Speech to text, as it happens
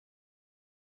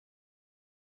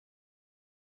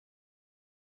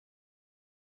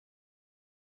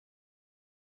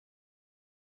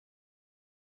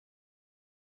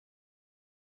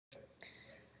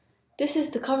This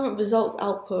is the current results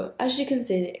output. As you can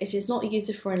see, it is not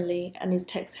user-friendly and is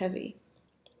text-heavy.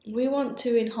 We want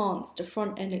to enhance the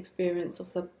front-end experience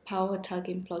of the Power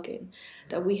Tagging plugin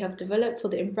that we have developed for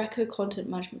the Imbreko content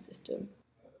management system.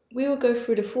 We will go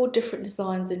through the 4 different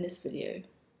designs in this video.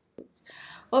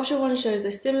 Option 1 shows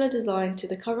a similar design to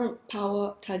the current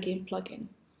Power Tagging plugin.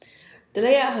 The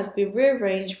layout has been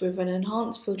rearranged with an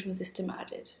enhanced filtering system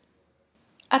added.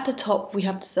 At the top we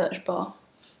have the search bar.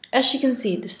 As you can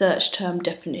see, the search term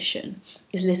definition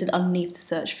is listed underneath the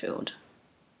search field.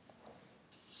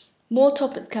 More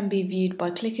topics can be viewed by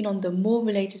clicking on the More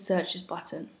Related Searches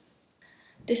button.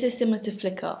 This is similar to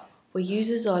Flickr, where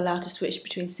users are allowed to switch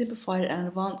between simplified and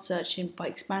advanced searching by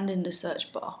expanding the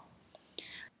search bar.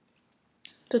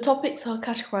 The topics are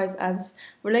categorized as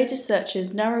related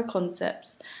searches, narrow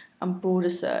concepts, and broader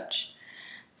search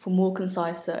for more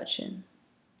concise searching.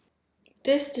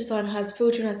 This design has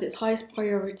filtering as its highest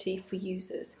priority for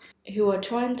users who are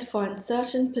trying to find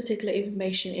certain particular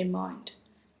information in mind.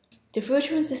 The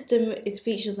filtering system is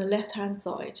featured on the left-hand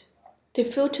side. The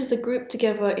filters are grouped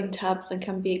together in tabs and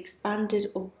can be expanded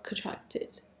or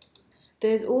contracted.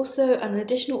 There is also an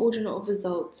additional order of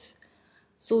results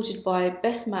sorted by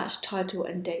best match, title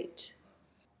and date.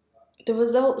 The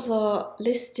results are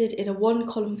listed in a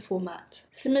 1-column format,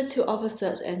 similar to other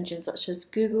search engines such as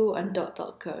Google and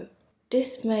DuckDuckGo.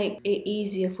 This makes it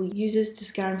easier for users to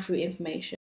scan through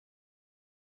information.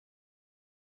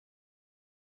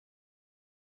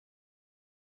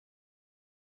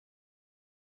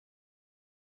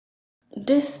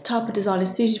 This type of design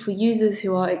is suited for users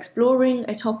who are exploring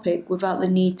a topic without the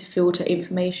need to filter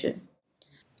information.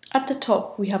 At the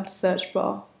top we have the search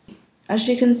bar. As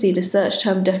you can see, the search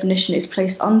term definition is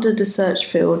placed under the search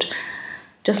field,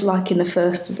 just like in the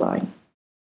first design.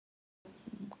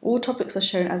 All topics are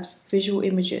shown as visual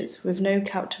images with no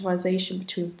characterization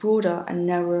between broader and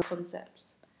narrower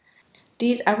concepts.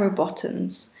 These arrow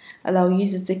buttons allow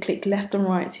users to click left and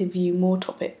right to view more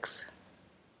topics.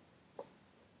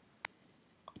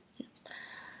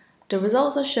 The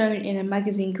results are shown in a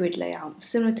magazine grid layout,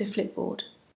 similar to Flipboard.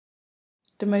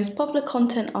 The most popular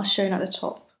content are shown at the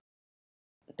top.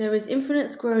 There is infinite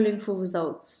scrolling for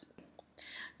results.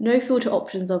 No filter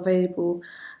options are available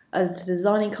as the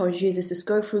design encourages users to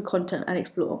scroll through content and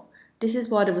explore. This is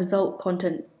why the result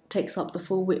content takes up the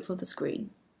full width of the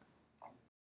screen.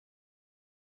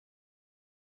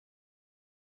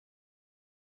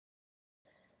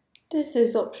 This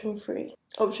is option 3.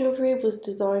 Option 3 was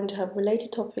designed to have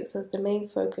related topics as the main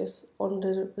focus on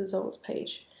the results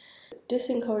page. This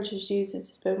encourages users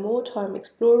to spend more time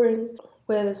exploring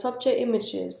where the subject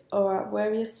images are at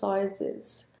various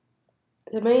sizes.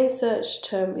 The main search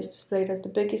term is displayed as the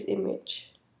biggest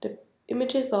image. The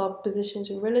images are positioned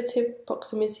in relative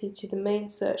proximity to the main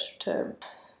search term.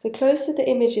 The closer the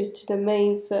image is to the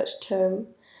main search term,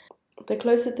 the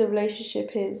closer the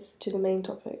relationship is to the main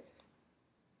topic.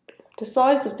 The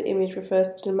size of the image refers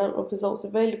to the amount of results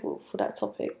available for that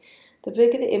topic. The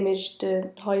bigger the image,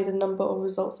 the higher the number of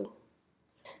results.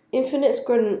 Infinite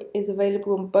scrolling is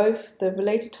available on both the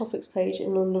related topics page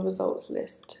and on the results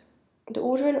list. The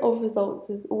ordering of results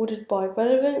is ordered by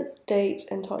relevance, date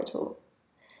and title.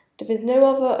 There is no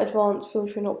other advanced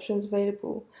filtering options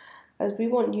available, as we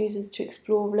want users to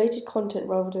explore related content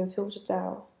rather than filter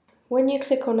down. When you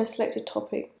click on a selected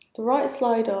topic, the right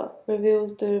slider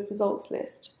reveals the results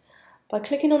list. By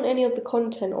clicking on any of the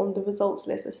content on the results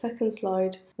list, a second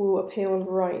slide will appear on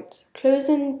the right.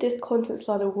 Closing this content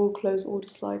slider will close all the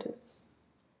sliders.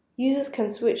 Users can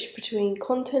switch between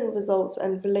content, results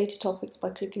and related topics by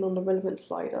clicking on the relevant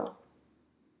slider.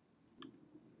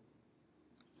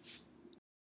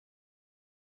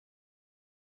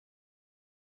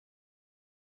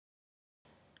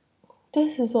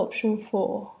 This is option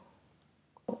 4.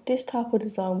 This type of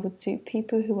design would suit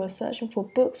people who are searching for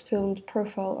books, films,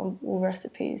 profile or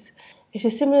recipes. It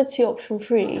is similar to option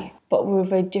 3, but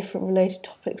with a different related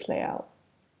topics layout,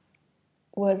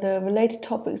 where the related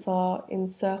topics are in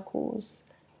circles.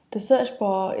 The search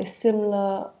bar is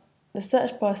similar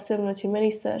to many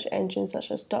search engines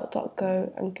such as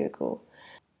DuckDuckGo and Google.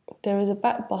 There is a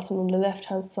back button on the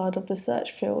left-hand side of the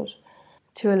search field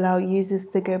to allow users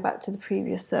to go back to the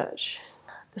previous search.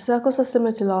 The circles are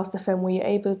similar to Last.fm, where you're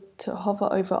able to hover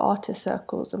over artist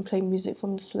circles and play music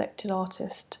from the selected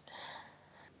artist.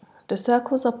 The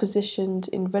circles are positioned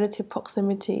in relative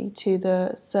proximity to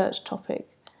the search topic.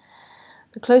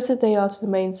 The closer they are to the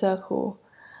main circle,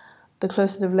 the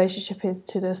closer the relationship is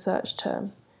to the search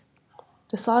term.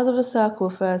 The size of the circle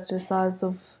refers to the size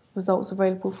of results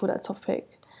available for that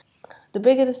topic. The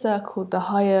bigger the circle, the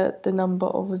higher the number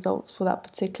of results for that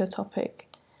particular topic.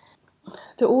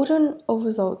 The order of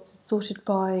results is sorted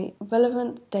by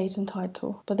relevant date and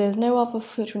title, but there's no other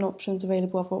filtering options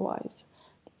available otherwise.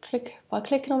 By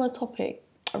clicking on a topic,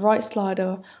 a right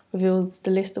slider reveals the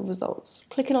list of results.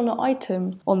 Clicking on an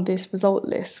item on this result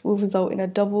list will result in a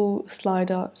double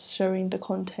slider showing the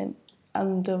content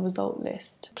and the result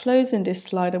list. Closing this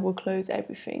slider will close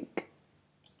everything.